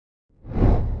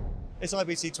It's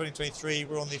IBC 2023.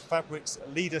 We're on the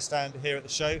PHABRIX leader stand here at the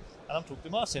show, and I'm talking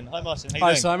to Martin. Hi Martin, how you doing?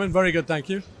 Hi Simon, very good, thank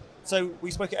you. So we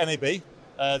spoke at NAB.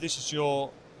 This is your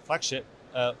flagship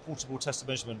portable test and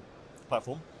measurement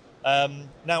platform.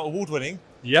 Now award-winning.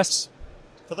 Yes.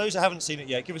 For those that haven't seen it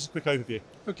yet, give us a quick overview.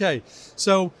 Okay,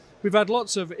 so we've had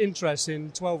lots of interest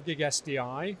in 12 gig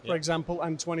SDI, for example,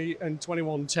 and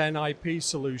 2110 IP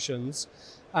solutions.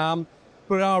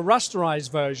 But our rasterized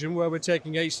version, where we're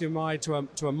taking HDMI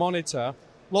to a monitor,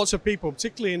 lots of people,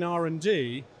 particularly in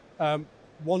R&D,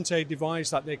 want a device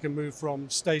that they can move from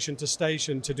station to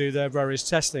station to do their various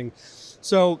testing.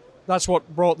 So that's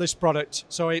what brought this product.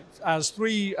 So it has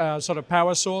three sort of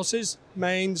power sources: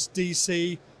 mains,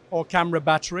 DC, or camera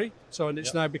battery. So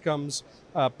it's now becomes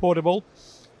portable.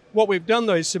 What we've done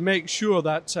though is to make sure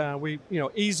that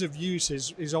ease of use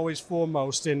is always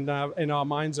foremost in our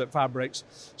minds at PHABRIX.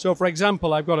 So for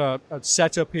example, I've got a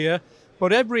setup here,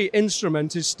 but every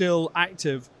instrument is still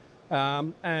active.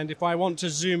 And if I want to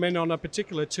zoom in on a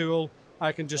particular tool,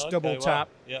 I can just double tap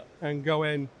and go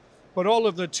in. But all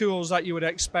of the tools that you would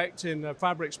expect in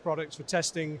PHABRIX products for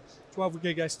testing 12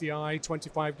 gig SDI,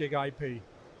 25 gig IP.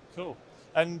 Cool.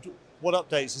 And what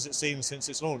updates has it seen since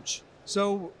its launch?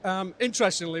 So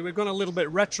interestingly, we've gone a little bit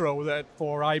retro with it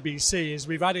for IBC. Is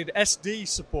we've added SD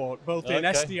support both in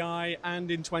SDI and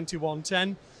in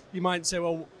 2110. You might say,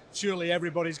 well, surely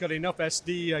everybody's got enough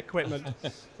SD equipment,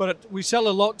 but we sell a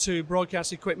lot to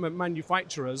broadcast equipment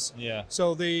manufacturers. Yeah.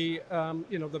 So to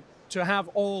have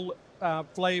all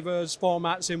flavors,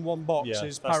 formats in one box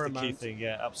is paramount. That's the key thing.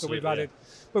 Yeah, absolutely. So we've added,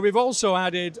 but we've also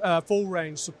added full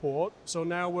range support. So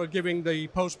now we're giving the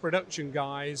post-production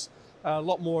guys a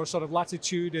lot more sort of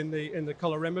latitude in the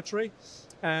colorimetry,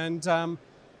 and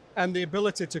the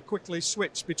ability to quickly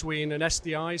switch between an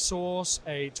SDI source,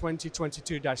 a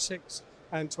 2022-6,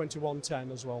 and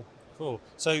 2110 as well. Cool.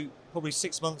 So probably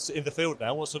 6 months in the field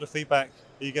now. What sort of feedback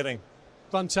are you getting?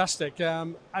 Fantastic.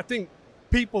 I think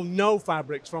people know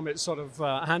PHABRIX from its sort of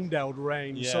handheld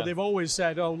range. So they've always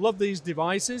said, "Oh, love these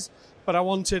devices, but I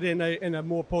want it in a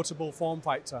more portable form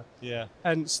factor." Yeah.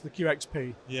 Hence the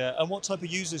QxP. Yeah. And what type of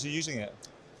users are using it?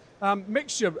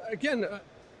 Mixture. Again,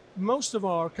 most of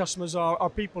our customers are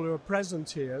people who are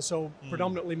present here, so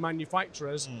predominantly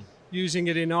manufacturers using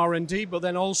it in R&D, but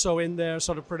then also in their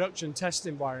sort of production test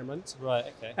environment. Right,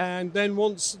 okay. And then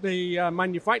once the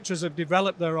manufacturers have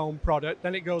developed their own product,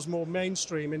 then it goes more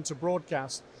mainstream into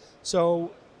broadcast.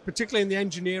 So particularly in the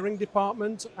engineering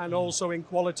department and also in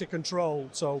quality control,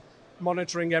 so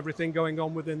monitoring everything going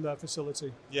on within their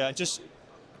facility. Yeah, and just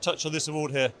touch on this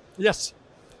award here. Yes.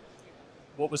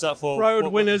 What was that for? Proud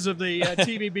winners of the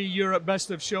TVB Europe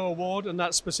Best of Show Award, and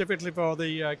that's specifically for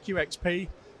the QxP.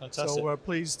 Fantastic. So we're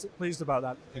pleased about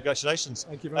that. Congratulations.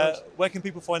 Thank you very much. Where can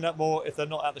people find out more if they're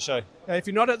not at the show? If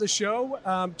you're not at the show,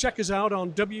 check us out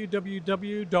on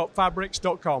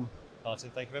www.phabrix.com.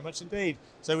 Martin, thank you very much indeed.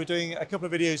 So we're doing a couple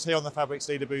of videos here on the PHABRIX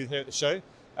leader booth here at the show.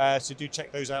 So do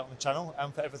check those out on the channel.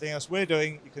 And for everything else we're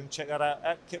doing, you can check that out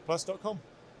at kitplus.com.